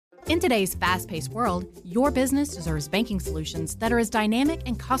In today's fast-paced world, your business deserves banking solutions that are as dynamic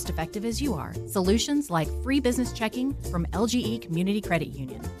and cost-effective as you are. Solutions like free business checking from LGE Community Credit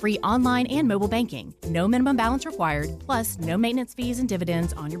Union, free online and mobile banking, no minimum balance required, plus no maintenance fees and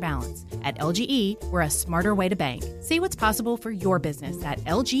dividends on your balance. At LGE, we're a smarter way to bank. See what's possible for your business at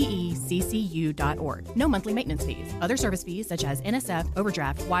lgeccu.org. No monthly maintenance fees. Other service fees such as NSF,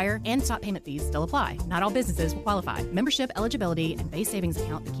 overdraft, wire, and stop payment fees still apply. Not all businesses will qualify. Membership eligibility and base savings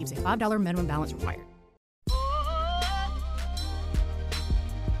account that keeps a $5 minimum balance required.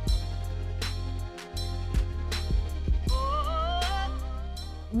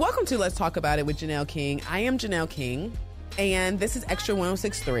 Welcome to Let's Talk About It with Janelle King. I am Janelle King, and this is Extra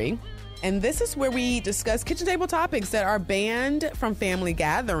 1063. And this is where we discuss kitchen table topics that are banned from family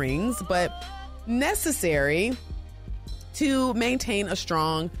gatherings, but necessary to maintain a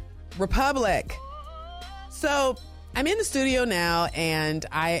strong republic. So I'm in the studio now, and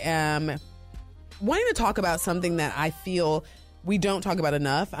I am wanting to talk about something that I feel we don't talk about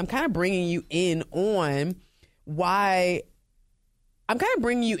enough. I'm kind of bringing you in on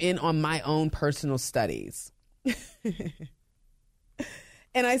my own personal studies.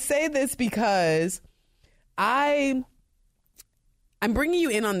 And I say this because I'm bringing you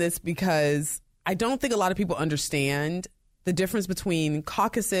in on this because I don't think a lot of people understand the difference between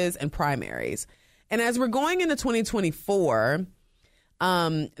caucuses and primaries. And as we're going into 2024,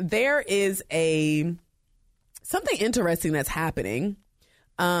 there is something interesting that's happening.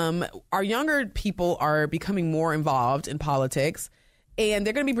 Our younger people are becoming more involved in politics, and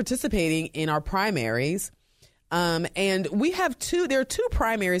they're going to be participating in our primaries. And there are two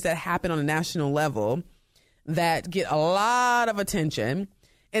primaries that happen on a national level that get a lot of attention.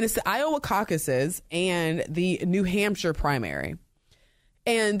 And it's the Iowa caucuses and the New Hampshire primary.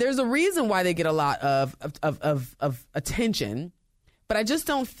 And there's a reason why they get a lot of attention, but I just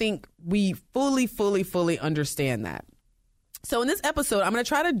don't think we fully understand that. So in this episode, I'm going to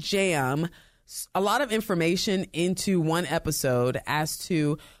try to jam a lot of information into one episode as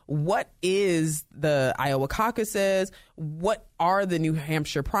to what is the Iowa caucuses, what are the New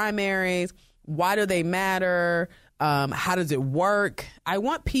Hampshire primaries, why do they matter, how does it work? I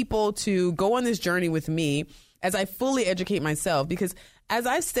want people to go on this journey with me as I fully educate myself, because as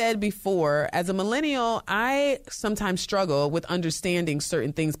I've said before, as a millennial, I sometimes struggle with understanding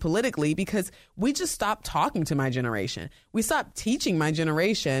certain things politically because we just stopped talking to my generation. We stopped teaching my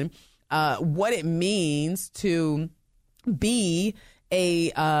generation what it means to be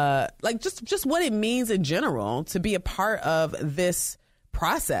just what it means in general to be a part of this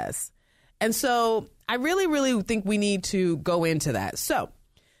process. And so I really think we need to go into that. So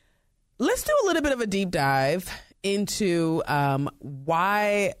let's do a little bit of a deep dive into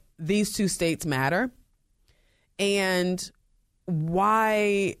why these two states matter and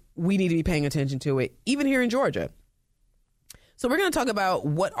why we need to be paying attention to it, even here in Georgia. So we're going to talk about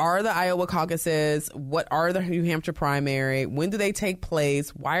what are the Iowa caucuses, what are the New Hampshire primary, when do they take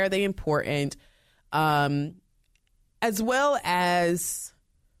place, why are they important, as well as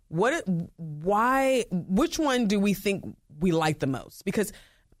which one do we think we like the most? Because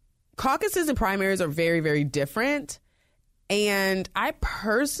caucuses and primaries are very, very different. And I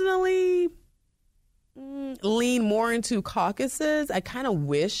personally lean more into caucuses. I kind of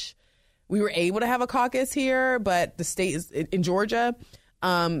wish we were able to have a caucus here, but the state is in Georgia,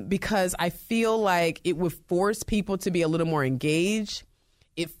 because I feel like it would force people to be a little more engaged.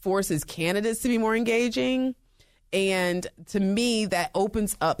 It forces candidates to be more engaging. And to me, that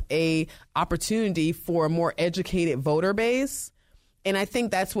opens up a opportunity for a more educated voter base. And I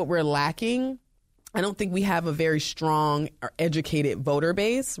think that's what we're lacking. I don't think we have a very strong or educated voter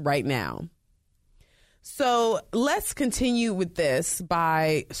base right now. So let's continue with this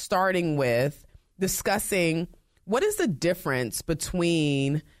by starting with discussing what is the difference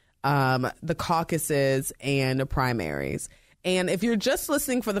between the caucuses and the primaries. And if you're just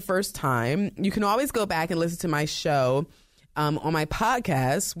listening for the first time, you can always go back and listen to my show on my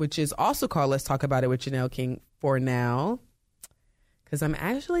podcast, which is also called Let's Talk About It with Janelle King for now, because I'm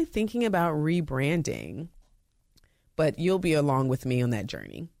actually thinking about rebranding, but you'll be along with me on that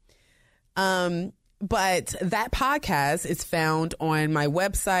journey. But that podcast is found on my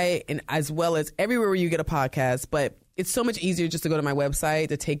website and as well as everywhere where you get a podcast. But it's so much easier just to go to my website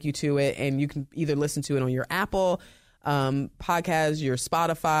to take you to it. And you can either listen to it on your Apple podcast, your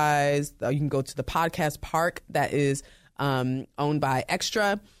Spotify's. You can go to the podcast park that is owned by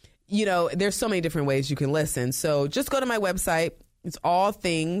Extra. You know, there's so many different ways you can listen. So just go to my website. It's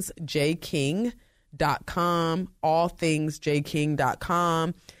allthingsjking.com,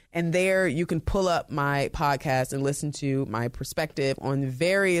 allthingsjking.com. And there you can pull up my podcast and listen to my perspective on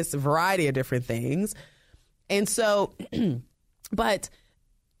variety of different things. And so, but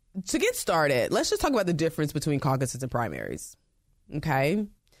to get started, let's just talk about the difference between caucuses and primaries. Okay.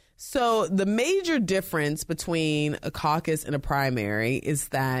 So the major difference between a caucus and a primary is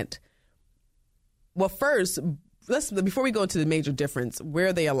that, well, first, before we go into the major difference, where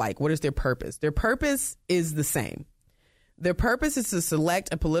are they alike? What is their purpose? Their purpose is the same. Their purpose is to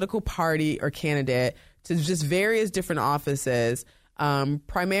select a political party or candidate to just various different offices.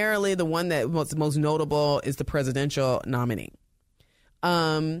 Primarily, the one that most notable is the presidential nominee.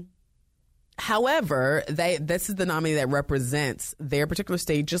 However, this is the nominee that represents their particular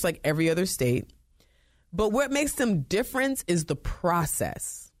state, just like every other state. But what makes them different is the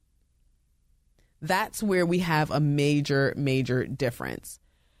process. That's where we have a major, major difference.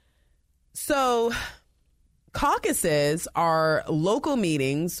 So caucuses are local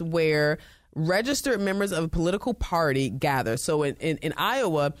meetings where registered members of a political party gather. So in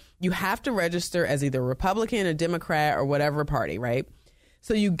Iowa, you have to register as either a Republican, a Democrat, or whatever party, right?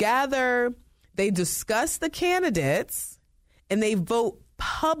 So you gather, they discuss the candidates, and they vote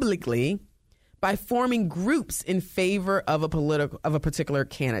publicly by forming groups in favor of a particular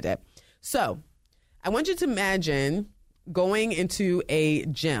candidate. So I want you to imagine going into a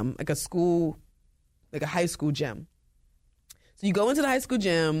gym, like a school, like a high school gym. So you go into the high school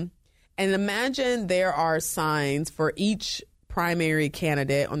gym and imagine there are signs for each primary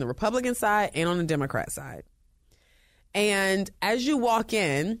candidate on the Republican side and on the Democrat side. And as you walk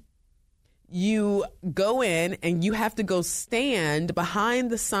in, you go in and you have to go stand behind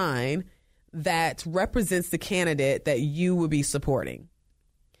the sign that represents the candidate that you will be supporting.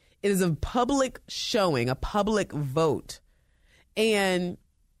 It is a public showing, a public vote. And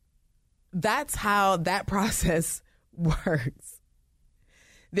that's how that process works.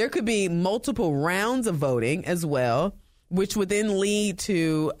 There could be multiple rounds of voting as well, which would then lead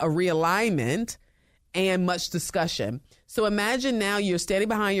to a realignment and much discussion. So imagine now you're standing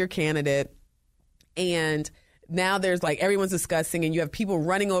behind your candidate and now there's like everyone's discussing and you have people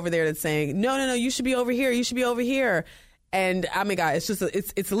running over there that's saying, no, you should be over here. You should be over here. And I mean, God, it's just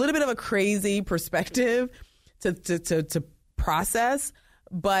it's a little bit of a crazy perspective to process,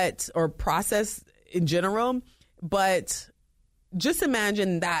 or process in general. But just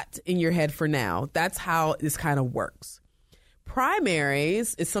imagine that in your head for now. That's how this kind of works.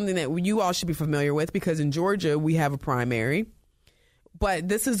 Primaries is something that you all should be familiar with because in Georgia, we have a primary. But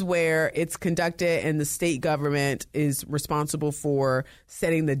this is where it's conducted and the state government is responsible for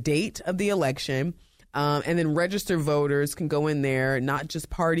setting the date of the election. And then registered voters can go in there, not just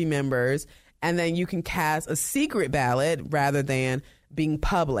party members. And then you can cast a secret ballot rather than being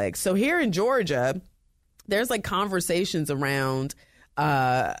public. So here in Georgia, there's like conversations around,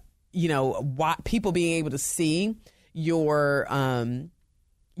 people being able to see your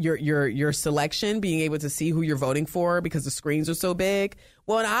selection, being able to see who you're voting for because the screens are so big.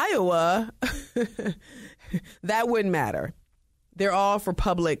 Well, in Iowa, that wouldn't matter. They're all for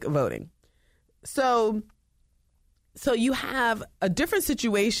public voting. So you have a different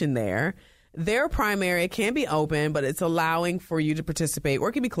situation there. Their primary can be open, but it's allowing for you to participate, or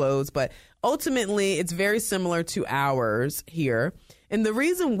it can be closed. But ultimately, it's very similar to ours here. And the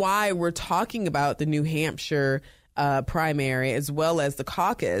reason why we're talking about the New Hampshire primary as well as the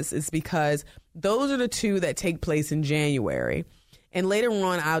caucus is because those are the two that take place in January. And later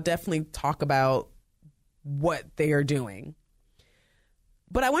on, I'll definitely talk about what they are doing.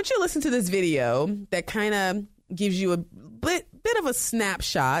 But I want you to listen to this video that kind of gives you a bit of a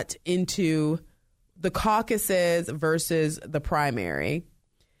snapshot into the caucuses versus the primary.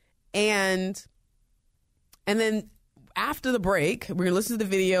 And then after the break, we're going to listen to the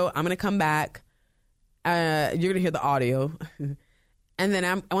video. I'm going to come back. You're going to hear the audio. And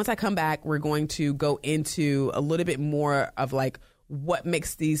then once I come back, we're going to go into a little bit more of like what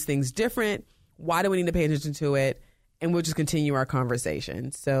makes these things different. Why do we need to pay attention to it? And we'll just continue our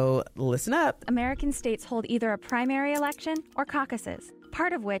conversation. So listen up. American states hold either a primary election or caucuses,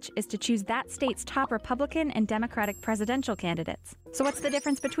 part of which is to choose that state's top Republican and Democratic presidential candidates. So what's the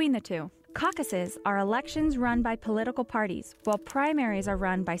difference between the two? Caucuses are elections run by political parties, while primaries are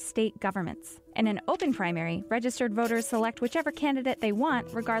run by state governments. In an open primary, registered voters select whichever candidate they want,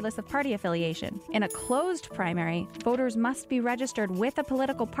 regardless of party affiliation. In a closed primary, voters must be registered with a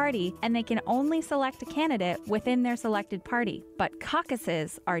political party, and they can only select a candidate within their selected party. But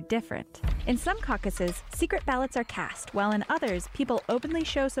caucuses are different. In some caucuses, secret ballots are cast, while in others, people openly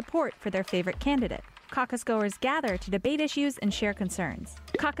show support for their favorite candidate. Caucus goers gather to debate issues and share concerns.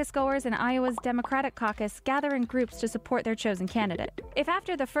 Caucus goers in Iowa's Democratic caucus gather in groups to support their chosen candidate. If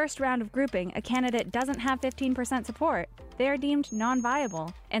after the first round of grouping a candidate doesn't have 15% support, they are deemed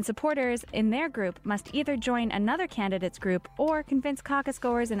non-viable, and supporters in their group must either join another candidate's group or convince caucus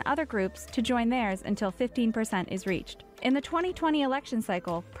goers in other groups to join theirs until 15% is reached. In the 2020 election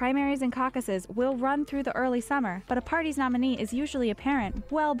cycle, primaries and caucuses will run through the early summer, but a party's nominee is usually apparent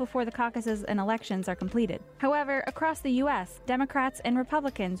well before the caucuses and elections are completed. However, across the U.S., Democrats and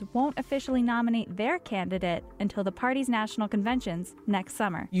Republicans won't officially nominate their candidate until the party's national conventions next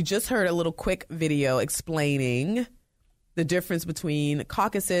summer. You just heard a little quick video explaining the difference between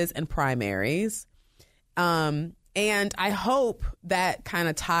caucuses and primaries. And I hope that kind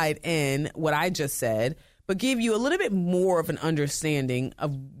of tied in what I just said, but give you a little bit more of an understanding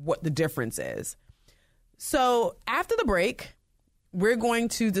of what the difference is. So after the break, we're going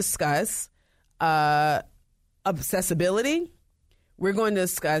to discuss accessibility. We're going to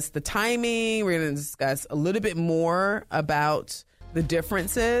discuss the timing. We're going to discuss a little bit more about the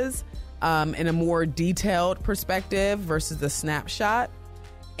differences in a more detailed perspective versus the snapshot.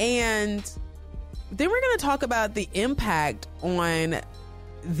 And then we're going to talk about the impact on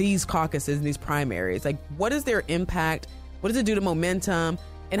these caucuses and these primaries. Like, what is their impact? What does it do to momentum?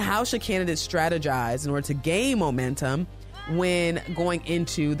 And how should candidates strategize in order to gain momentum when going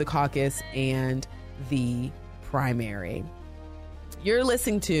into the caucus and the primary? You're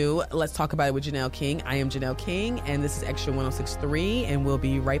listening to Let's Talk About It with Janelle King. I am Janelle King, and this is Extra 106.3, and we'll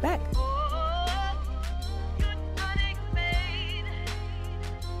be right back.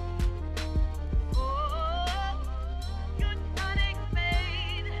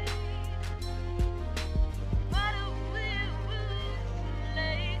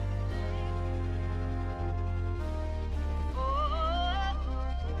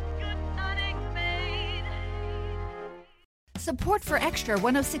 Support for Extra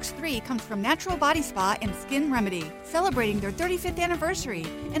 106.3 comes from Natural Body Spa and Skin Remedy, celebrating their 35th anniversary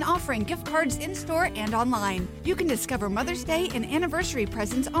and offering gift cards in-store and online. You can discover Mother's Day and anniversary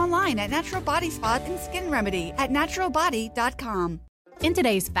presents online at Natural Body Spa and Skin Remedy at naturalbody.com. In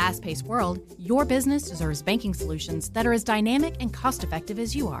today's fast-paced world, your business deserves banking solutions that are as dynamic and cost-effective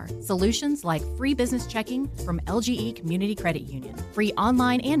as you are. Solutions like free business checking from LGE Community Credit Union, free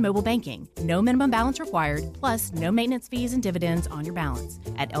online and mobile banking, no minimum balance required, plus no maintenance fees and dividends on your balance.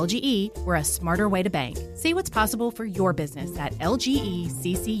 At LGE, we're a smarter way to bank. See what's possible for your business at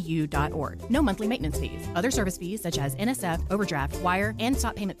lgeccu.org. No monthly maintenance fees. Other service fees such as NSF, overdraft, wire, and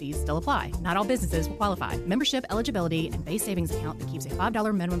stop payment fees still apply. Not all businesses will qualify. Membership eligibility and base savings account that keeps a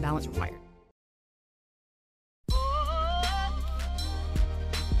 $5 minimum balance required.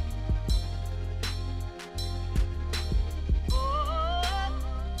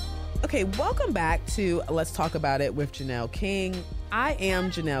 Okay, welcome back to Let's Talk About It with Janelle King. I am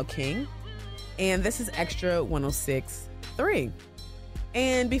Janelle King, and this is Extra 106.3.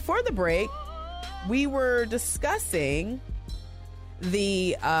 And before the break, we were discussing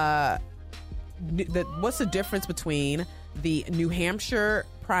the what's the difference between the New Hampshire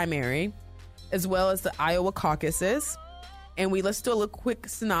primary as well as the Iowa caucuses. And let's do a little quick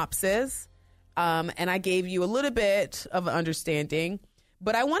synopsis. And I gave you a little bit of an understanding,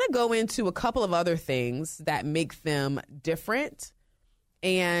 but I want to go into a couple of other things that make them different.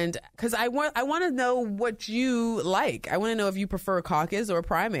 And because I want to know what you like. I want to know if you prefer a caucus or a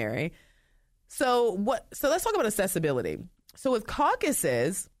primary. So let's talk about accessibility. So with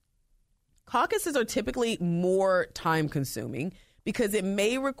caucuses are typically more time consuming because it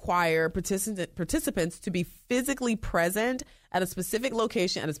may require participants to be physically present at a specific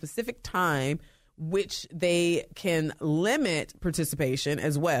location at a specific time, which they can limit participation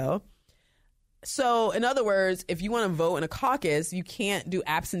as well. So in other words, if you want to vote in a caucus, you can't do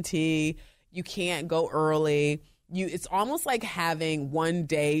absentee, you can't go early. It's almost like having one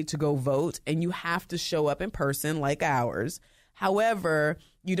day to go vote and you have to show up in person like ours. However,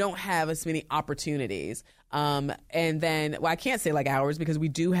 you don't have as many opportunities. And then, I can't say like ours because we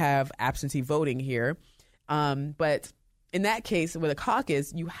do have absentee voting here. But in that case, with a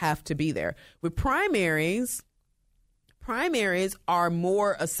caucus, you have to be there. With primaries are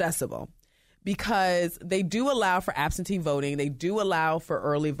more accessible because they do allow for absentee voting. They do allow for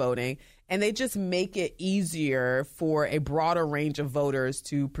early voting, and they just make it easier for a broader range of voters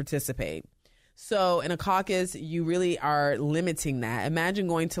to participate. So in a caucus, you really are limiting that. Imagine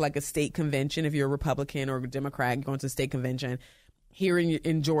going to like a state convention. If you're a Republican or a Democrat, going to a state convention here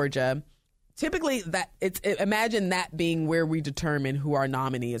in Georgia. Typically, imagine that being where we determine who our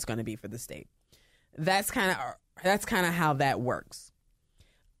nominee is going to be for the state. That's kind of how that works.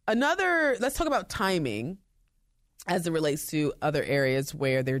 Let's talk about timing. as it relates to other areas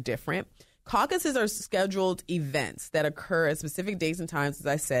where they're different. Caucuses are scheduled events that occur at specific dates and times, as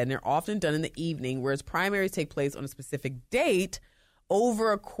I said, and they're often done in the evening, whereas primaries take place on a specific date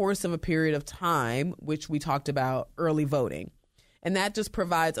over a course of a period of time, which we talked about early voting. And that just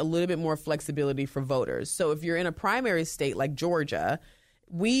provides a little bit more flexibility for voters. So if you're in a primary state like Georgia,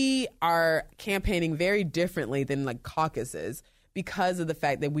 we are campaigning very differently than like caucuses because of the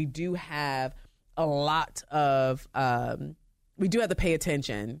fact that we do have a lot of, we do have to pay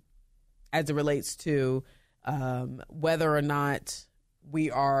attention as it relates to whether or not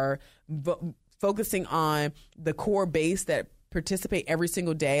we are focusing on the core base that participate every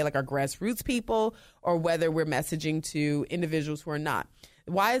single day, like our grassroots people, or whether we're messaging to individuals who are not.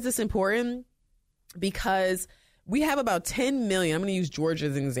 Why is this important? Because we have about 10 million. I'm going to use Georgia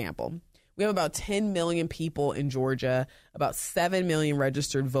as an example. We have about 10 million people in Georgia, about 7 million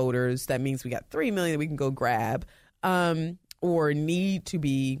registered voters. That means we got 3 million that we can go grab or need to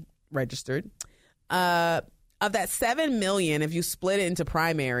be registered. Of that 7 million, if you split it into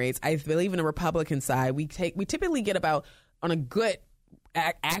primaries, I believe in the Republican side, we typically get about, on a good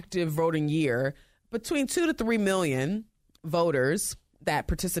active voting year, between 2 to 3 million voters that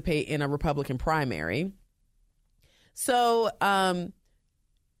participate in a Republican primary. So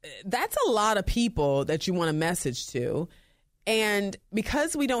that's a lot of people that you want to message to. And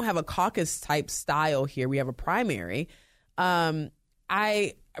because we don't have a caucus type style here, we have a primary. I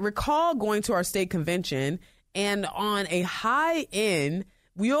recall going to our state convention, and on a high end,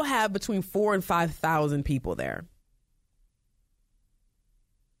 we'll have between 4,000 and 5,000 people there.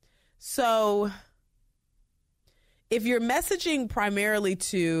 So if you're messaging primarily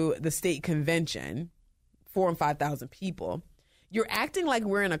to the state convention, 4,000 and 5,000 people, you're acting like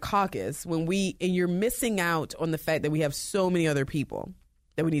we're in a caucus and you're missing out on the fact that we have so many other people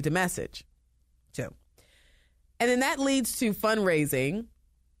that we need to message to. And then that leads to fundraising,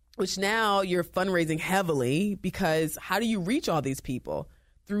 which now you're fundraising heavily, because how do you reach all these people?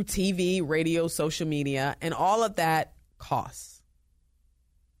 Through TV, radio, social media, and all of that costs.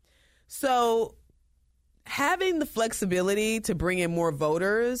 So having the flexibility to bring in more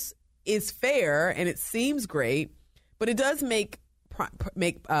voters is fair, and it seems great, but it does make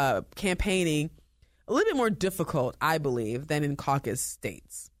campaigning a little bit more difficult, I believe, than in caucus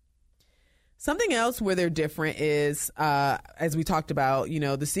states. Something else where they're different is, as we talked about,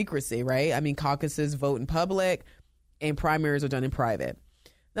 the secrecy, right? I mean, caucuses vote in public and primaries are done in private.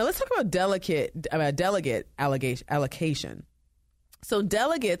 Now let's talk about delegate allocation. So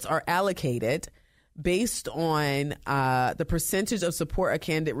delegates are allocated based on the percentage of support a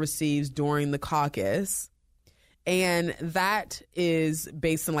candidate receives during the caucus. And that is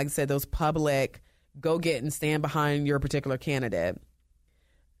based on, like I said, those public go get and stand behind your particular candidate.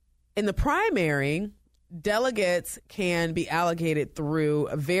 In the primary, delegates can be allocated through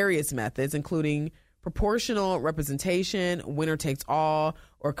various methods, including proportional representation, winner takes all,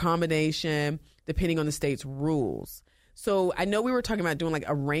 or combination, depending on the state's rules. So I know we were talking about doing like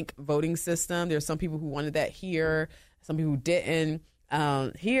a rank voting system. There's some people who wanted that here, some people who didn't.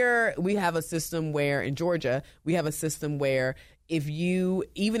 Here we have a system where, in Georgia, we have a system where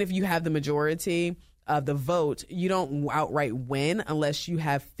even if you have the majority of the vote, you don't outright win unless you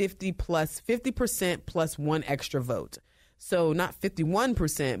have 50% plus one extra vote. So not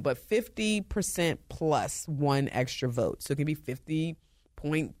 51%, but 50% plus one extra vote. So it can be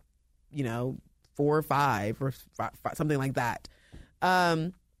 50.4 or 5 or something like that.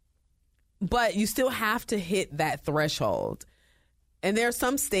 But you still have to hit that threshold. And there are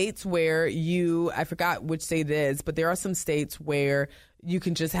some states where I forgot which state it is, but there are some states where you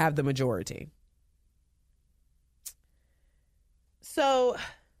can just have the majority. So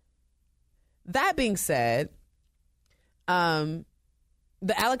that being said, the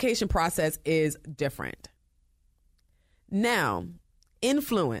allocation process is different. Now,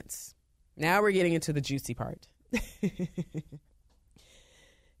 influence. Now we're getting into the juicy part.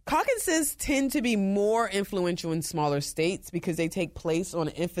 Caucuses tend to be more influential in smaller states because they take place on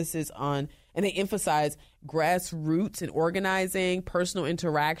and they emphasize grassroots and organizing, personal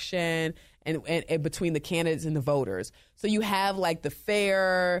interaction, and between the candidates and the voters. So you have like the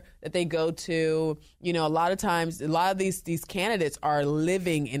fair that they go to. A lot of times, a lot of these candidates are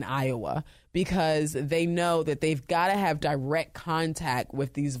living in Iowa because they know that they've got to have direct contact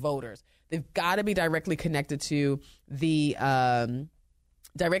with these voters. They've got to be directly connected to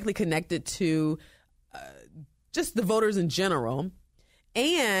just the voters in general.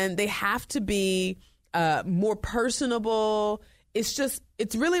 And they have to be more personable. It's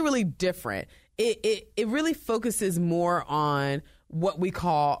really, really different. It really focuses more on what we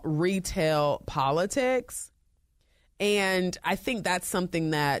call retail politics. And I think that's something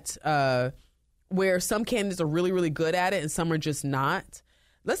that where some candidates are really, really good at it and some are just not.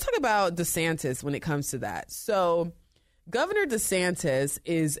 Let's talk about DeSantis when it comes to that. So Governor DeSantis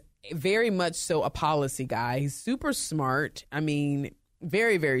is very much so a policy guy. He's super smart. I mean,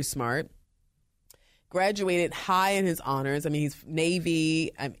 very, very smart. Graduated high in his honors. I mean, he's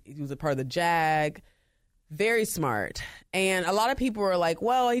Navy. He was a part of the JAG. Very smart. And a lot of people are like,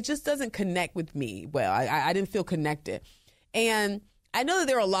 well, he just doesn't connect with me. Well, I didn't feel connected. And I know that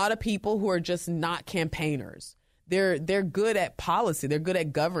there are a lot of people who are just not campaigners. They're good at policy. They're good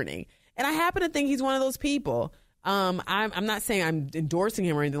at governing. And I happen to think he's one of those people. I'm not saying I'm endorsing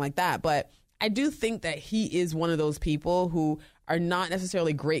him or anything like that, but I do think that he is one of those people who are not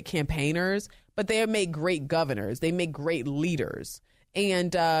necessarily great campaigners, but they make great governors. They make great leaders.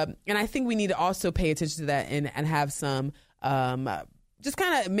 And I think we need to also pay attention to that and have some just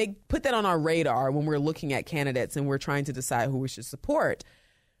kind of put that on our radar when we're looking at candidates and we're trying to decide who we should support.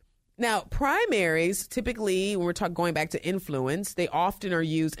 Now, primaries, typically, when we're going back to influence, they often are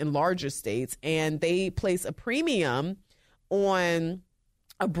used in larger states, and they place a premium on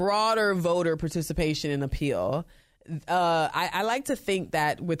a broader voter participation and appeal. I like to think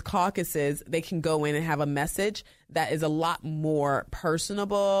that with caucuses, they can go in and have a message that is a lot more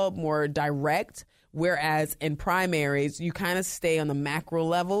personable, more direct, whereas in primaries, you kind of stay on the macro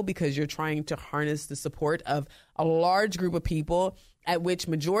level because you're trying to harness the support of a large group of people, at which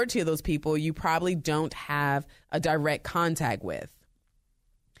majority of those people you probably don't have a direct contact with.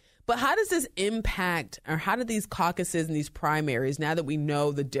 But how does this impact, or how do these caucuses and these primaries, now that we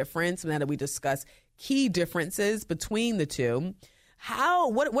know the difference, now that we discuss key differences between the two,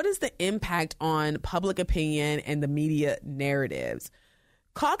 what is the impact on public opinion and the media narratives?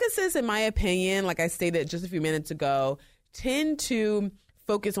 Caucuses, in my opinion, like I stated just a few minutes ago, tend to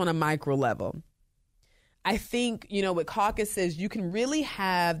focus on a micro level. I think, with caucuses, you can really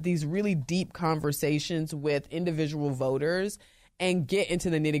have these really deep conversations with individual voters and get into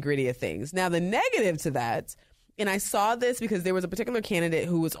the nitty-gritty of things. Now, the negative to that, and I saw this because there was a particular candidate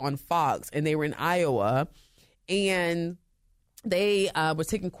who was on Fox, and they were in Iowa, and they were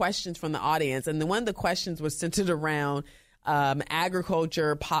taking questions from the audience, and one of the questions was centered around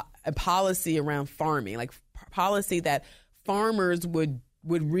agriculture policy around farming, like policy that farmers would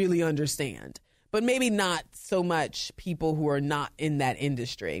really understand, but maybe not so much people who are not in that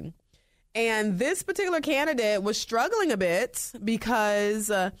industry. And this particular candidate was struggling a bit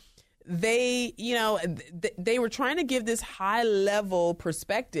because they were trying to give this high level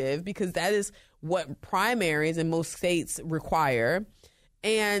perspective because that is what primaries in most states require.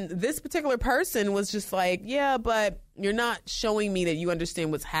 And this particular person was just like, yeah, but you're not showing me that you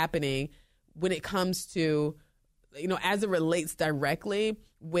understand what's happening when it comes to, as it relates directly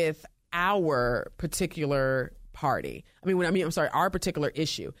with our particular party. Our particular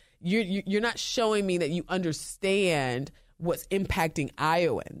issue. You're not showing me that you understand what's impacting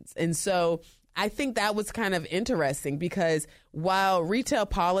Iowans. And so I think that was kind of interesting because while retail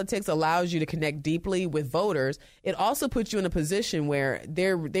politics allows you to connect deeply with voters, it also puts you in a position where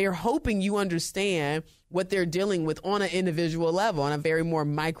they're hoping you understand what they're dealing with on an individual level, on a very more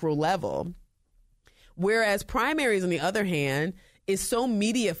micro level. Whereas primaries, on the other hand, is so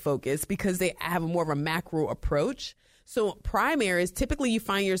media focused because they have more of a macro approach. So primaries, typically you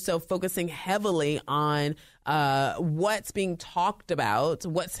find yourself focusing heavily on what's being talked about,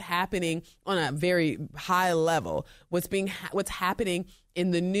 what's happening on a very high level, what's happening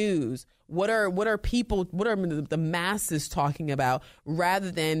in the news, what are the masses talking about,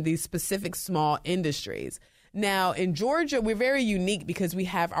 rather than these specific small industries. Now in Georgia, we're very unique because we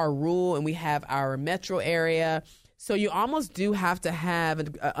have our rural and we have our metro area. So you almost do have to have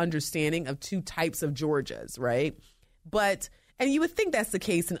an understanding of two types of Georgias, right? And you would think that's the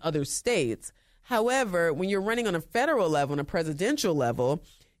case in other states. However, when you're running on a federal level, on a presidential level,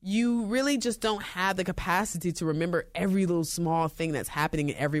 you really just don't have the capacity to remember every little small thing that's happening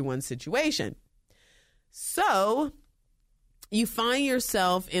in everyone's situation. So you find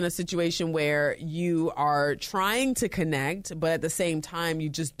yourself in a situation where you are trying to connect, but at the same time, you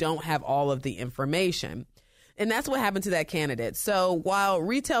just don't have all of the information. And that's what happened to that candidate. So while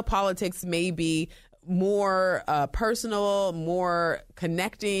retail politics may be more personal, more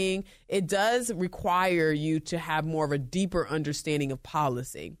connecting, it does require you to have more of a deeper understanding of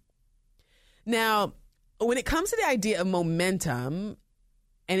policy. Now, when it comes to the idea of momentum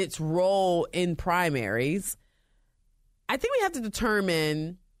and its role in primaries, I think we have to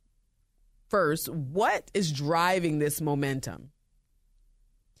determine first what is driving this momentum.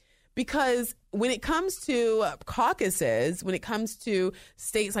 Because when it comes to caucuses, when it comes to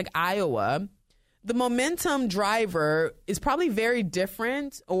states like Iowa, the momentum driver is probably very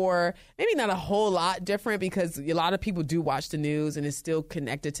different, or maybe not a whole lot different, because a lot of people do watch the news and is still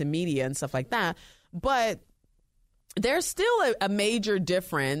connected to media and stuff like that. But there's still a major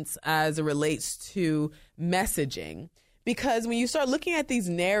difference as it relates to messaging, because when you start looking at these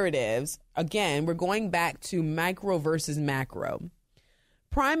narratives, again, we're going back to micro versus macro.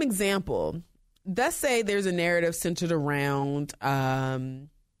 Prime example, let's say there's a narrative centered around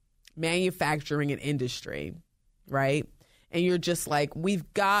manufacturing and industry, right? And you're just like,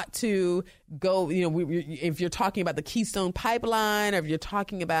 we've got to go, if you're talking about the Keystone Pipeline, or if you're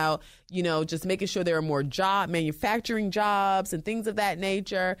talking about, just making sure there are more manufacturing jobs and things of that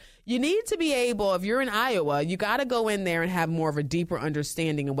nature, you need to be able, if you're in Iowa, you got to go in there and have more of a deeper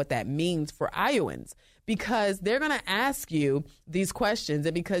understanding of what that means for Iowans, because they're going to ask you these questions.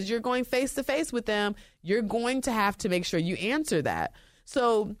 And because you're going face to face with them, you're going to have to make sure you answer that.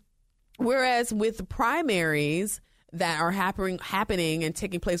 So whereas with primaries that are happening and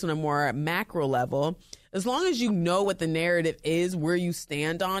taking place on a more macro level, as long as you know what the narrative is, where you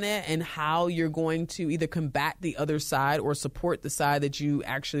stand on it, and how you're going to either combat the other side or support the side that you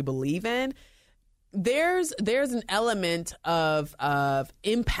actually believe in, there's an element of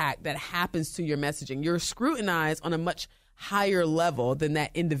impact that happens to your messaging. You're scrutinized on a much higher level than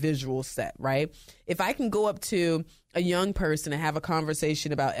that individual set, right? If I can go up to a young person and have a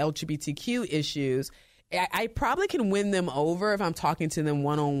conversation about LGBTQ issues, I probably can win them over if I'm talking to them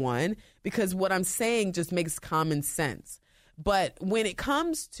one-on-one, because what I'm saying just makes common sense. But when it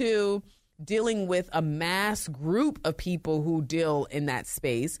comes to dealing with a mass group of people who deal in that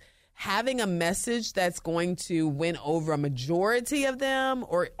space, having a message that's going to win over a majority of them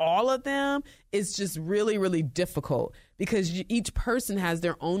or all of them is just really, really difficult, because each person has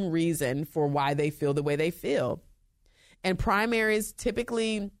their own reason for why they feel the way they feel. And primaries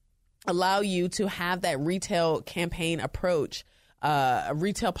typically allow you to have that retail campaign approach, a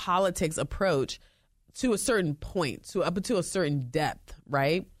retail politics approach to a certain point, up to a certain depth,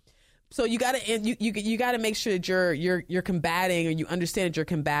 right? So you got to you got to make sure that you're combating, or you understand that you're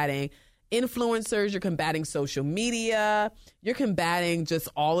combating influencers, you're combating social media, you're combating just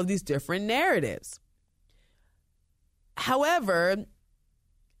all of these different narratives. However,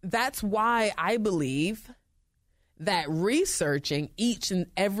 that's why I believe that researching each and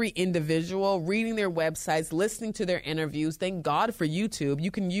every individual, reading their websites, listening to their interviews, thank God for YouTube. You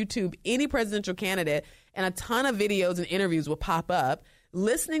can YouTube any presidential candidate and a ton of videos and interviews will pop up.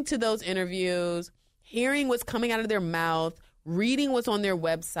 Listening to those interviews, hearing what's coming out of their mouth, reading what's on their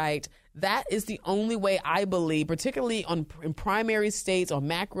website, that is the only way I believe, particularly in primary states or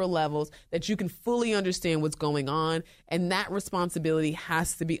macro levels, that you can fully understand what's going on. And that responsibility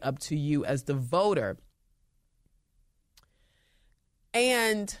has to be up to you as the voter.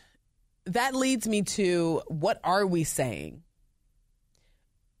 And that leads me to, what are we saying?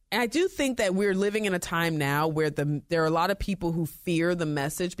 And I do think that we're living in a time now where there are a lot of people who fear the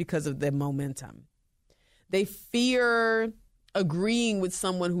message because of the momentum. They fear agreeing with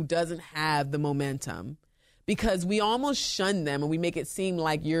someone who doesn't have the momentum, because we almost shun them and we make it seem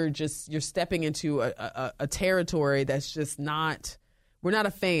like you're stepping into a territory that's just not, we're not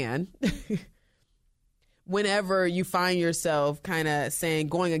a fan. Whenever you find yourself kind of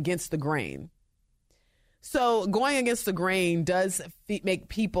going against the grain. So going against the grain does make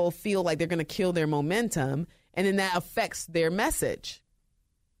people feel like they're going to kill their momentum, and then that affects their message.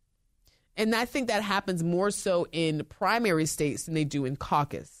 And I think that happens more so in primary states than they do in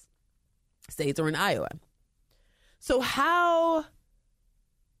caucus states or in Iowa. So how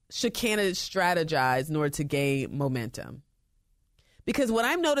should candidates strategize in order to gain momentum? Because what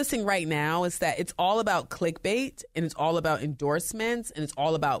I'm noticing right now is that it's all about clickbait, and it's all about endorsements, and it's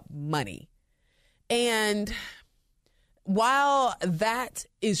all about money. And while that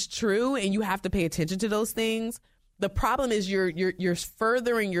is true and you have to pay attention to those things, the problem is you're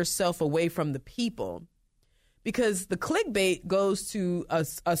furthering yourself away from the people, because the clickbait goes to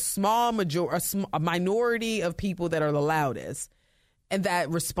a minority of people that are the loudest and that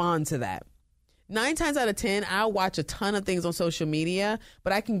respond to that. 9 times out of 10, I'll watch a ton of things on social media,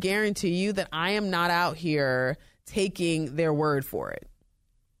 but I can guarantee you that I am not out here taking their word for it.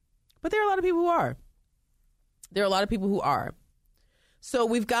 But there are a lot of people who are. So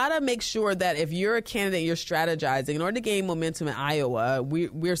we've got to make sure that if you're a candidate, you're strategizing. In order to gain momentum in Iowa,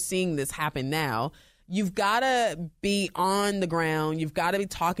 we're seeing this happen now. You've got to be on the ground. You've got to be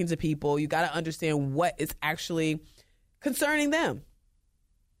talking to people. You've got to understand what is actually concerning them.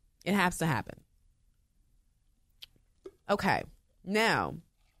 It has to happen. Okay, now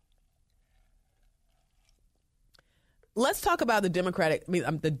let's talk about the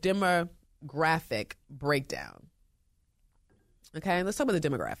demographic breakdown. Okay, let's talk about the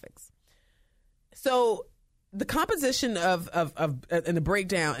demographics. So the composition of and the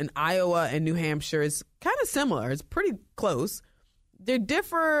breakdown in Iowa and New Hampshire is kind of similar. It's pretty close. They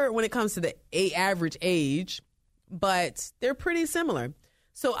differ when it comes to the average age, but they're pretty similar.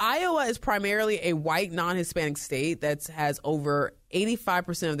 So Iowa is primarily a white non-Hispanic state that has over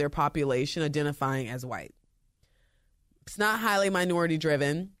 85% of their population identifying as white. It's not highly minority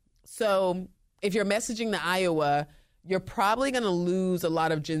driven. So if you're messaging to Iowa, you're probably going to lose a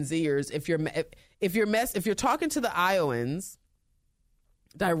lot of Gen Zers if you're talking to the Iowans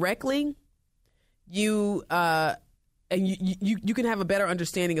directly. You can have a better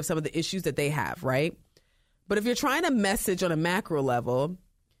understanding of some of the issues that they have, right? But if you're trying to message on a macro level,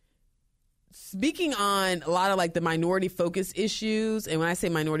 speaking on a lot of like the minority focus issues, and when I say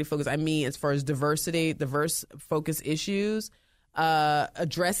minority focus, I mean as far as diverse focus issues,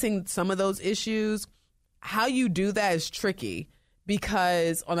 addressing some of those issues. How you do that is tricky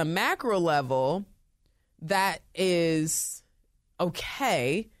because on a macro level, that is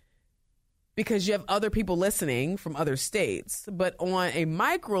okay because you have other people listening from other states. But on a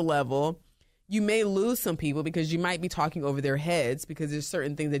micro level, you may lose some people because you might be talking over their heads because there's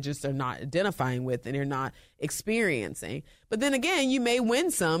certain things that just are not identifying with and they're not experiencing. But then again, you may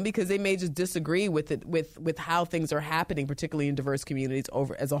win some because they may just disagree with it, with how things are happening, particularly in diverse communities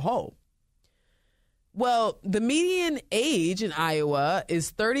over as a whole. Well, the median age in Iowa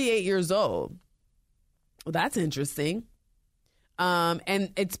is 38 years old. Well, that's interesting.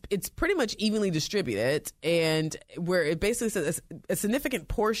 And it's pretty much evenly distributed, and where it basically says a significant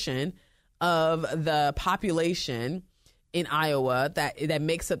portion of the population in Iowa that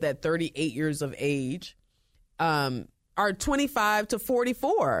makes up that 38 years of age are 25 to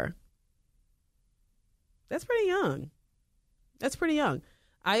 44. That's pretty young.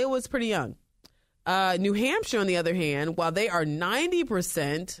 Iowa's pretty young. New Hampshire, on the other hand, while they are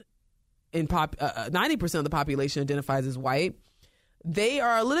 90% of the population identifies as white, they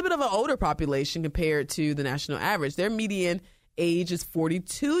are a little bit of an older population compared to the national average. Their median age is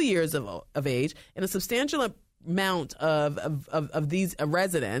 42 years of age, and a substantial amount of these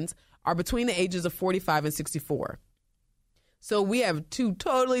residents are between the ages of 45 and 64. So we have two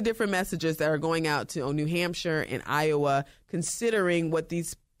totally different messages that are going out to New Hampshire and Iowa, considering what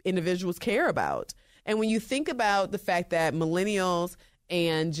these individuals care about. And when you think about the fact that millennials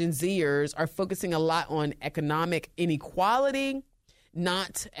and Gen Zers are focusing a lot on economic inequality,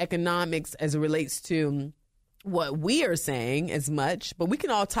 not economics as it relates to what we are saying as much, but we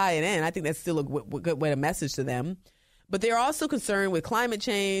can all tie it in. I think that's still a good way to message to them. But they're also concerned with climate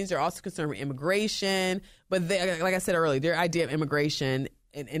change. They're also concerned with immigration. But like I said earlier, their idea of immigration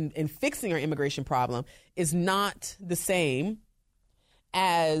and fixing our immigration problem is not the same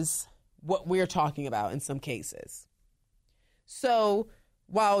as what we're talking about in some cases. So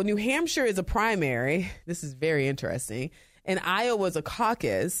while New Hampshire is a primary, this is very interesting, and Iowa is a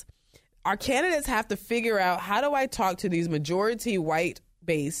caucus, our candidates have to figure out, how do I talk to these majority white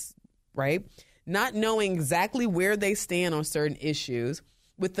base, right? Not knowing exactly where they stand on certain issues,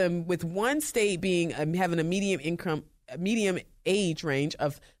 with one state being having a medium age range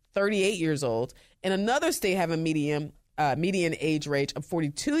of 38 years old, and another state having median age range of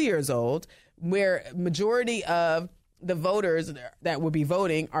 42 years old, where majority of the voters that will be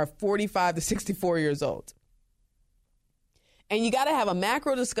voting are 45 to 64 years old. And you got to have a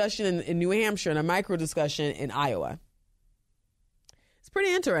macro discussion in New Hampshire and a micro discussion in Iowa. It's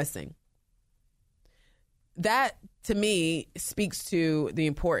pretty interesting. That, to me, speaks to the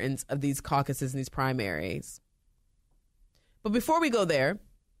importance of these caucuses and these primaries. But before we go there,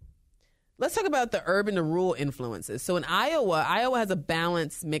 let's talk about the urban to rural influences. So in Iowa has a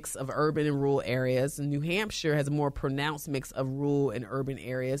balanced mix of urban and rural areas, and New Hampshire has a more pronounced mix of rural and urban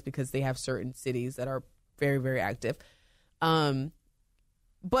areas because they have certain cities that are very, very active.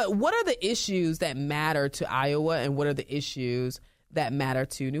 But what are the issues that matter to Iowa, and what are the issues that matter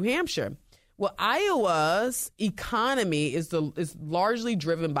to New Hampshire? Well, Iowa's economy is largely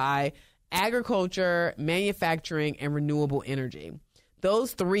driven by agriculture, manufacturing, and renewable energy.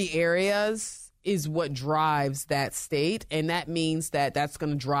 Those three areas is what drives that state, and that means that that's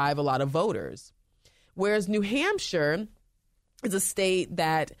going to drive a lot of voters. Whereas New Hampshire is a state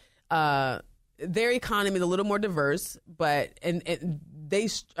that their economy is a little more diverse, but they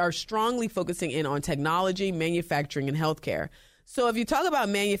are strongly focusing in on technology, manufacturing, and healthcare. So if you talk about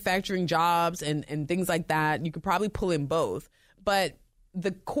manufacturing jobs and things like that, you could probably pull in both. But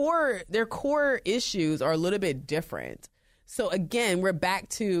their core issues are a little bit different. So again, we're back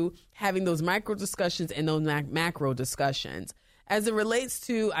to having those micro discussions and those macro discussions. as it relates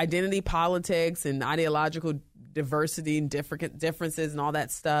to identity politics and ideological diversity and differences and all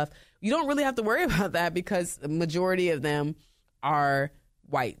that stuff, you don't really have to worry about that because the majority of them are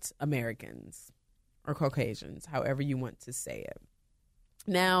white Americans or Caucasians, however you want to say it.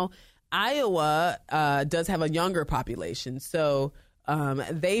 Now, Iowa does have a younger population, so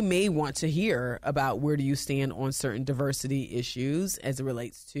they may want to hear about where do you stand on certain diversity issues as it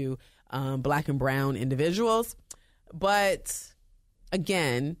relates to Black and brown individuals. But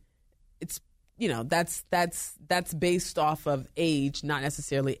again, it's, you know, that's based off of age, not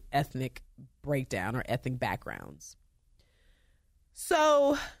necessarily ethnic breakdown or ethnic backgrounds.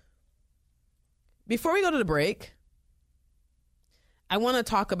 So before we go to the break, I want to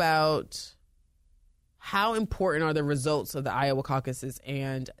talk about how important are the results of the Iowa caucuses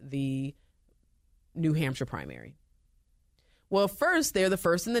and the New Hampshire primary. Well, first, they're the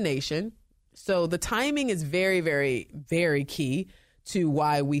first in the nation. So the timing is very, very, very key to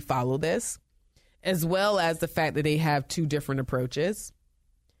why we follow this, as well as the fact that they have two different approaches.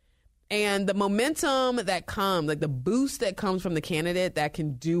 And the momentum that comes, like the boost that comes from the candidate that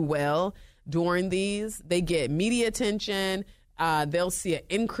can do well during these, they get media attention. They'll see an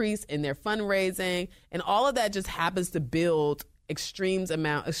increase in their fundraising, and all of that just happens to build extreme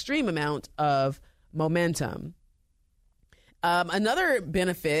amount of momentum. Another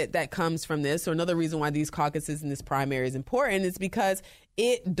benefit that comes from this, or another reason why these caucuses and this primary is important, is because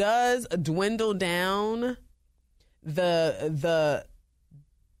it does dwindle down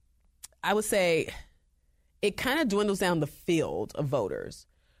I would say it kind of dwindles down the field of voters.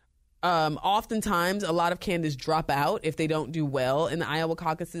 Oftentimes, a lot of candidates drop out if they don't do well in the Iowa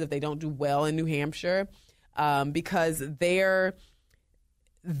caucuses, if they don't do well in New Hampshire, because they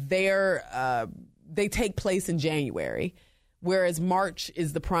take place in January, whereas March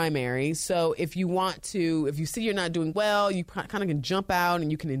is the primary. So if you see you're not doing well, you kind of can jump out and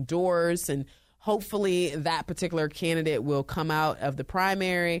you can endorse, and hopefully that particular candidate will come out of the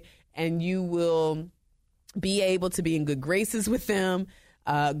primary and you will be able to be in good graces with them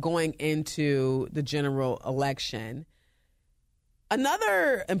going into the general election.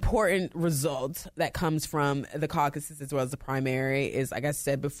 Another important result that comes from the caucuses as well as the primary is, like I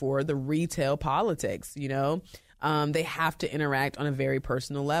said before, the retail politics. You know, they have to interact on a very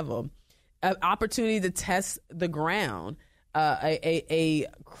personal level. An opportunity to test the ground. A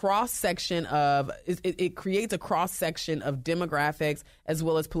cross section of it creates a cross section of demographics as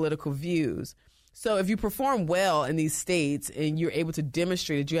well as political views. So if you perform well in these states and you're able to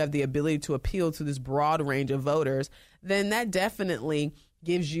demonstrate that you have the ability to appeal to this broad range of voters, then that definitely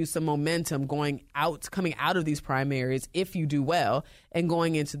gives you some momentum coming out of these primaries if you do well and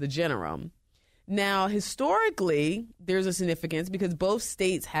going into the general. Now, historically, there's a significance because both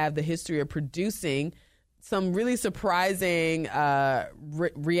states have the history of producing some really surprising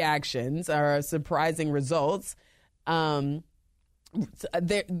reactions or surprising results.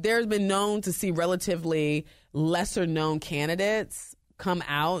 There's been known to see relatively lesser known candidates come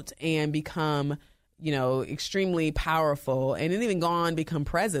out and become, extremely powerful and then even go on become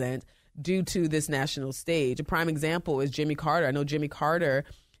president due to this national stage. A prime example is Jimmy Carter. I know Jimmy Carter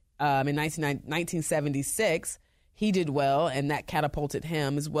in 1976, he did well, and that catapulted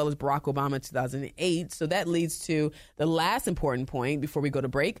him, as well as Barack Obama in 2008. So that leads to the last important point before we go to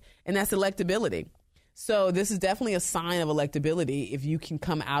break, and that's electability. So this is definitely a sign of electability if you can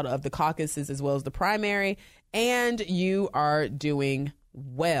come out of the caucuses as well as the primary and you are doing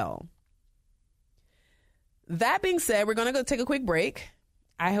well. That being said, we're going to go take a quick break.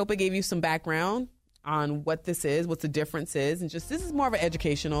 I hope I gave you some background on what this is, what the difference is, and just this is more of an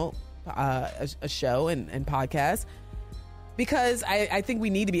educational a show and podcast because I think we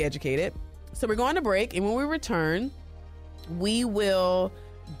need to be educated. So we're going to break, and when we return, we will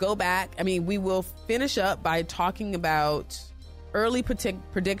go back. We will finish up by talking about early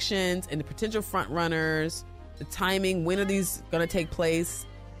predictions and the potential front runners, the timing, when are these going to take place,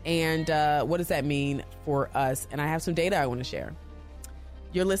 and what does that mean for us? And I have some data I want to share.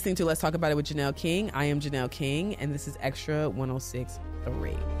 You're listening to Let's Talk About It with Janelle King. I am Janelle King, and this is Extra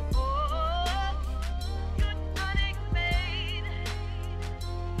 106.3.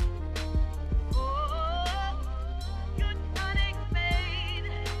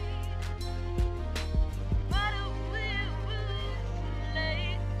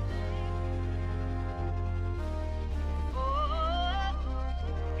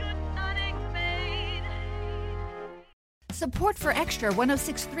 Support for Extra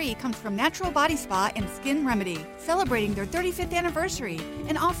 106.3 comes from Natural Body Spa and Skin Remedy, celebrating their 35th anniversary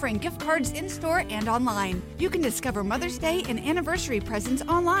and offering gift cards in-store and online. You can discover Mother's Day and anniversary presents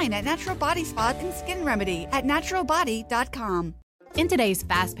online at Natural Body Spa and Skin Remedy at naturalbody.com. In today's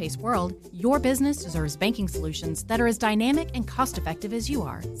fast-paced world, your business deserves banking solutions that are as dynamic and cost-effective as you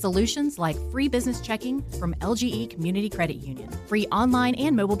are. Solutions like free business checking from LGE Community Credit Union, free online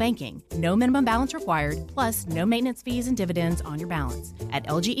and mobile banking, no minimum balance required, plus no maintenance fees and dividends on your balance. At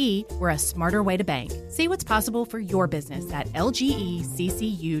LGE, we're a smarter way to bank. See what's possible for your business at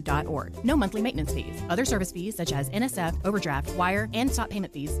lgeccu.org. No monthly maintenance fees. Other service fees such as NSF, overdraft, wire, and stop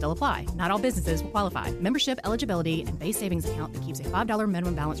payment fees still apply. Not all businesses will qualify. Membership eligibility and base savings account that keeps a $5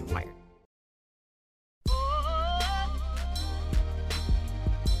 minimum balance required.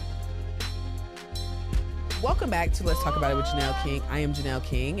 Welcome back to Let's Talk About It with Janelle King. I am Janelle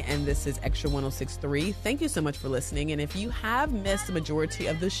King, and this is Extra 106.3. Thank you so much for listening. And if you have missed the majority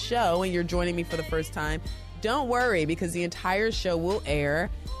of the show and you're joining me for the first time, don't worry, because the entire show will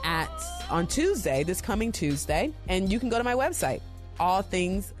air on Tuesday, this coming Tuesday, and you can go to my website,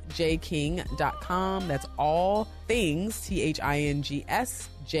 allthingsjking.com. That's all things, THINGS,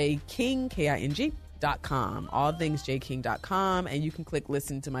 jking, KING.com, allthingsjking.com. And you can click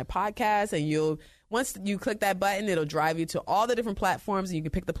listen to my podcast, and once you click that button, it'll drive you to all the different platforms, and you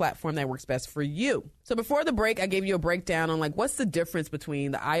can pick the platform that works best for you. So before the break, I gave you a breakdown on what's the difference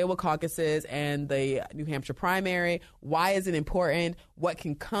between the Iowa caucuses and the New Hampshire primary. Why is it important? What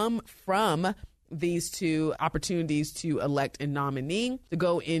can come from these two opportunities to elect a nominee? To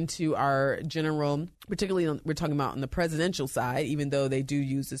go into our general, particularly we're talking about on the presidential side, even though they do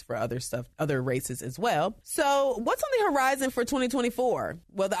use this for other stuff, other races as well. So what's on the horizon for 2024?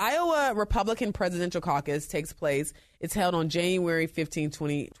 Well, the Iowa Republican Presidential Caucus takes place. It's held on January 15,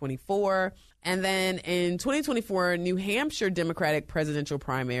 2024. And then in 2024, New Hampshire Democratic presidential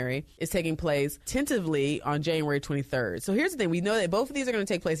primary is taking place tentatively on January 23rd. So here's the thing. We know that both of these are going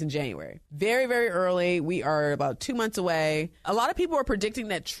to take place in January. Very, very early. We are about 2 months away. A lot of people are predicting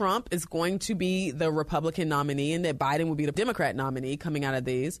that Trump is going to be the Republican nominee and that Biden will be the Democrat nominee coming out of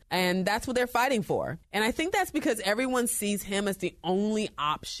these. And that's what they're fighting for. And I think that's because everyone sees him as the only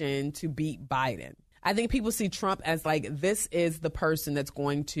option to beat Biden. I think people see Trump as this is the person that's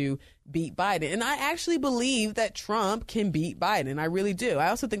going to beat Biden. And I actually believe that Trump can beat Biden. I really do. I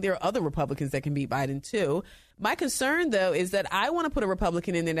also think there are other Republicans that can beat Biden too. My concern, though, is that I want to put a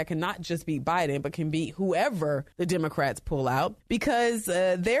Republican in there that can not just beat Biden, but can beat whoever the Democrats pull out, because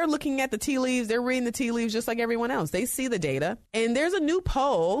they're looking at the tea leaves. They're reading the tea leaves just like everyone else. They see the data. And there's a new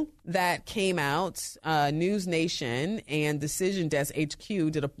poll that came out. News Nation and Decision Desk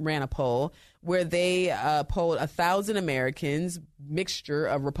HQ ran a poll where they polled 1,000 Americans, mixture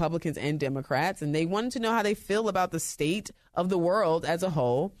of Republicans and Democrats, and they wanted to know how they feel about the state of the world as a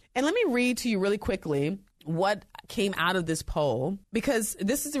whole. And let me read to you really quickly what came out of this poll, because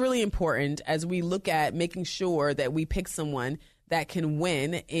this is really important as we look at making sure that we pick someone that can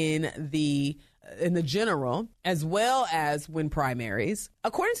win in the general as well as win primaries.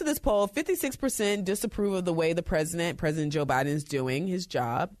 According to this poll, 56% disapprove of the way President Joe Biden is doing his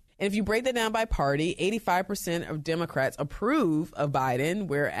job. And if you break that down by party, 85% of Democrats approve of Biden,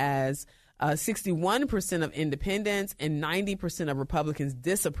 whereas 61% of independents and 90% of Republicans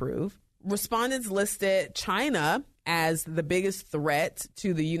disapprove. Respondents listed China as the biggest threat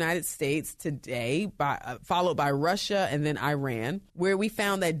to the United States today, followed by Russia and then Iran, where we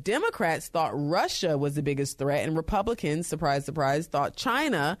found that Democrats thought Russia was the biggest threat and Republicans, surprise, surprise, thought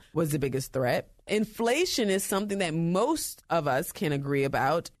China was the biggest threat. Inflation is something that most of us can agree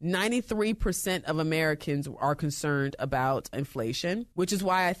about. 93% of Americans are concerned about inflation, which is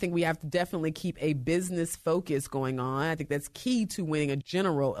why I think we have to definitely keep a business focus going on. I think that's key to winning a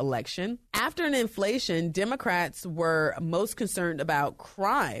general election. After an inflation, Democrats were most concerned about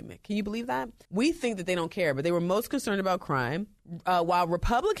crime. Can you believe that? We think that they don't care, but they were most concerned about crime, while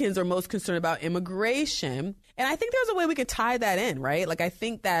Republicans are most concerned about immigration. And I think there's a way we could tie that in, right? I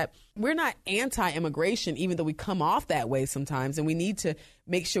think that we're not anti-immigration, even though we come off that way sometimes. And we need to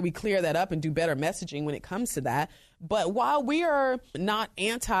make sure we clear that up and do better messaging when it comes to that. But while we are not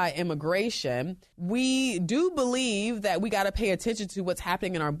anti-immigration, we do believe that we got to pay attention to what's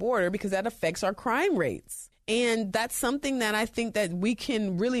happening in our border, because that affects our crime rates. And that's something that I think that we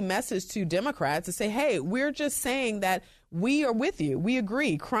can really message to Democrats to say, hey, we're just saying that we are with you. We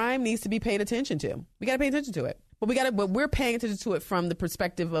agree. Crime needs to be paid attention to. We got to pay attention to it. But we're paying attention to it from the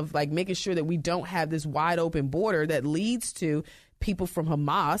perspective of making sure that we don't have this wide open border that leads to people from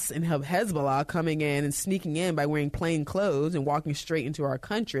Hamas and Hezbollah coming in and sneaking in by wearing plain clothes and walking straight into our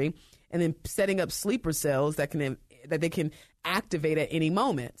country, and then setting up sleeper cells that can they can activate at any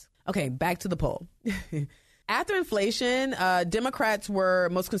moment. Okay, back to the poll. After inflation, Democrats were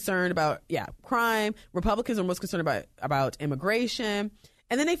most concerned about, crime. Republicans were most concerned about immigration.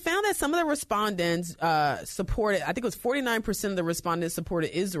 And then they found that some of the respondents supported, I think it was 49% of the respondents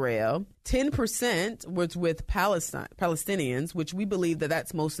supported Israel. 10% was with Palestinians, which we believe that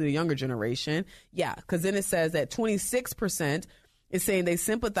that's mostly the younger generation. Yeah, because then it says that 26% is saying they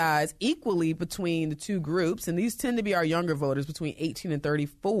sympathize equally between the two groups. And these tend to be our younger voters between 18 and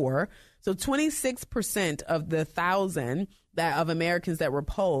 34. So 26% of the 1,000 of Americans that were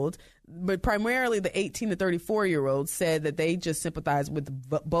polled, but primarily the 18 to 34-year-olds, said that they just sympathize with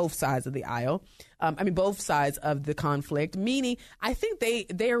both sides of the aisle. Both sides of the conflict. Meaning, I think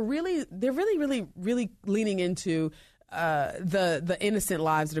they're really leaning into the innocent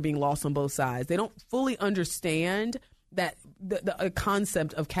lives that are being lost on both sides. They don't fully understand that the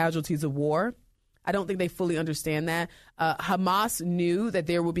concept of casualties of war. I don't think they fully understand that. Hamas knew that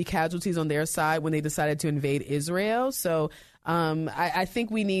there would be casualties on their side when they decided to invade Israel. So I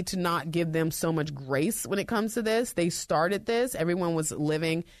think we need to not give them so much grace when it comes to this. They started this. Everyone was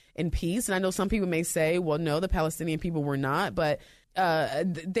living in peace. And I know some people may say, well, no, the Palestinian people were not. But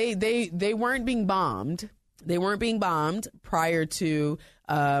they weren't being bombed. They weren't being bombed prior to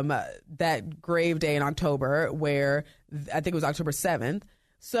that grave day in October, where I think it was October 7th.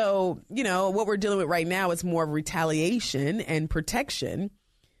 So, what we're dealing with right now is more of retaliation and protection.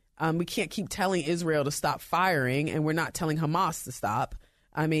 We can't keep telling Israel to stop firing, and we're not telling Hamas to stop.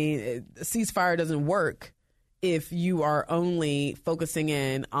 I mean, a ceasefire doesn't work if you are only focusing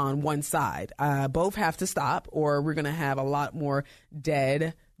in on one side. Both have to stop, or we're going to have a lot more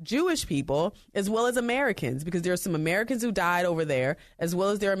dead Jewish people as well as Americans, because there are some Americans who died over there, as well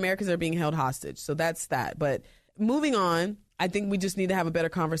as there are Americans that are being held hostage. So that's that. But moving on, I think we just need to have a better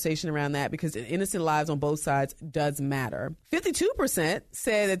conversation around that, because innocent lives on both sides does matter. 52%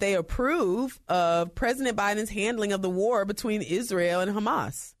 said that they approve of President Biden's handling of the war between Israel and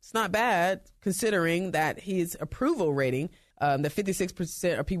Hamas. It's not bad, considering that his approval rating, that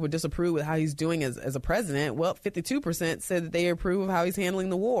 56% of people disapprove with how he's doing as a president. Well, 52% said that they approve of how he's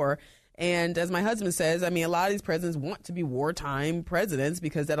handling the war. And as my husband says, I mean, a lot of these presidents want to be wartime presidents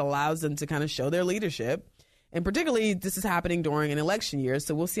because that allows them to kind of show their leadership. And particularly, this is happening during an election year,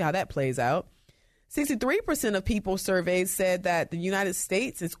 so we'll see how that plays out. 63% of people surveyed said that the United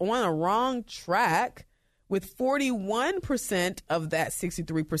States is on a wrong track, with 41% of that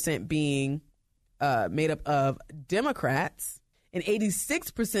 63% being made up of Democrats, and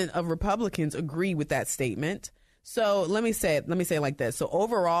 86% of Republicans agree with that statement. So let me say it like this. So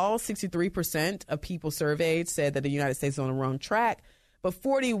overall, 63% of people surveyed said that the United States is on the wrong track, but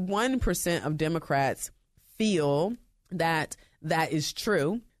 41% of Democrats feel that is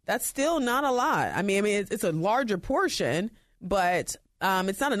true. That's still not a lot. I mean, it's a larger portion, but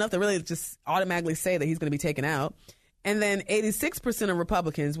it's not enough to really just automatically say that he's going to be taken out. And then 86% of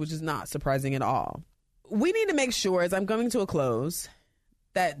Republicans, which is not surprising at all. We need to make sure, as I'm coming to a close,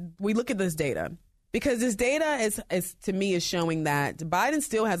 that we look at this data, because this data is to me is showing that Biden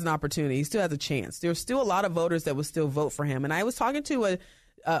still has an opportunity. He still has a chance. There's still a lot of voters that will still vote for him. And I was talking to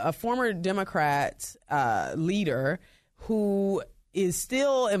a former Democrat leader who is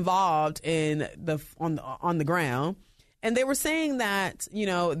still involved in on the ground, and they were saying that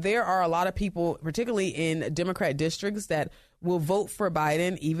there are a lot of people, particularly in Democrat districts, that will vote for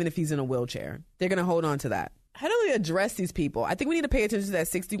Biden even if he's in a wheelchair. They're going to hold on to that. How do we address these people? I think we need to pay attention to that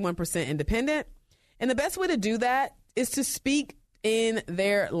 61% independent, and the best way to do that is to speak in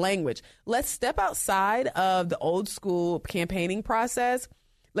their language. Let's step outside of the old school campaigning process.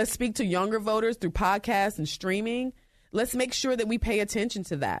 Let's speak to younger voters through podcasts and streaming. Let's make sure that we pay attention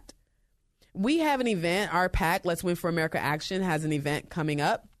to that. We have an event, our PAC, Let's Win for America Action, has an event coming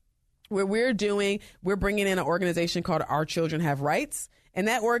up where we're bringing in an organization called Our Children Have Rights. And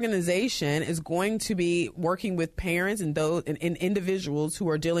that organization is going to be working with parents and those and individuals who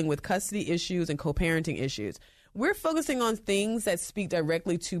are dealing with custody issues and co-parenting issues. We're focusing on things that speak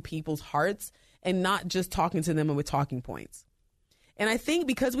directly to people's hearts and not just talking to them with talking points. And I think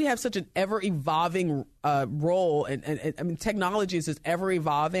because we have such an ever-evolving role, and I mean, technology is just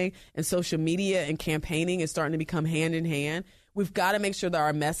ever-evolving, and social media and campaigning is starting to become hand in hand, we've got to make sure that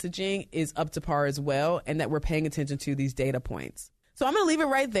our messaging is up to par as well, and that we're paying attention to these data points. So I'm going to leave it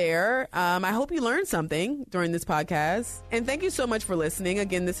right there. I hope you learned something during this podcast. And thank you so much for listening.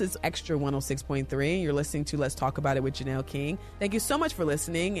 Again, this is Extra 106.3. You're listening to Let's Talk About It with Janelle King. Thank you so much for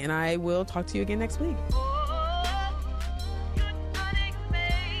listening, and I will talk to you again next week.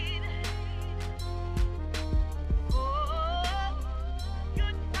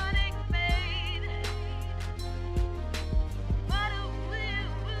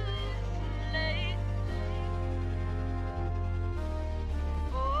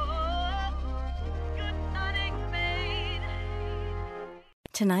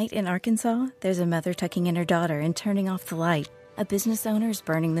 Tonight in Arkansas, there's a mother tucking in her daughter and turning off the light. A business owner's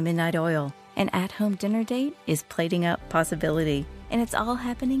burning the midnight oil. An at-home dinner date is plating up possibility. And it's all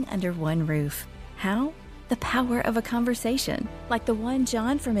happening under one roof. How? The power of a conversation, like the one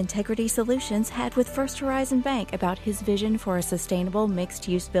John from Integrity Solutions had with First Horizon Bank about his vision for a sustainable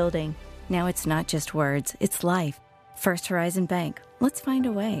mixed-use building. Now it's not just words, it's life. First Horizon Bank. Let's find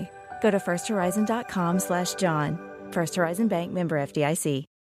a way. Go to firsthorizon.com/John. First Horizon Bank, member FDIC.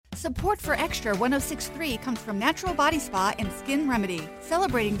 Support for Extra 106.3 comes from Natural Body Spa and Skin Remedy,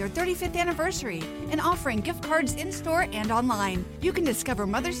 celebrating their 35th anniversary and offering gift cards in-store and online. You can discover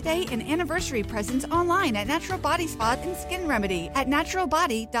Mother's Day and anniversary presents online at Natural Body Spa and Skin Remedy at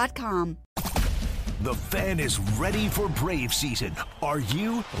naturalbody.com. The Fan is ready for Brave season. Are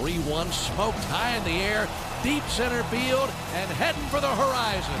you? 3-1 smoked high in the air, deep center field, and heading for the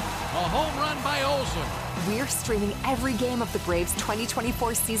horizon. A home run by Olsen. We're streaming every game of the Braves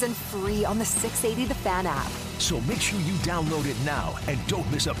 2024 season free on the 680 The Fan app. So make sure you download it now and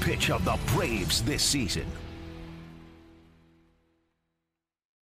don't miss a pitch of the Braves this season.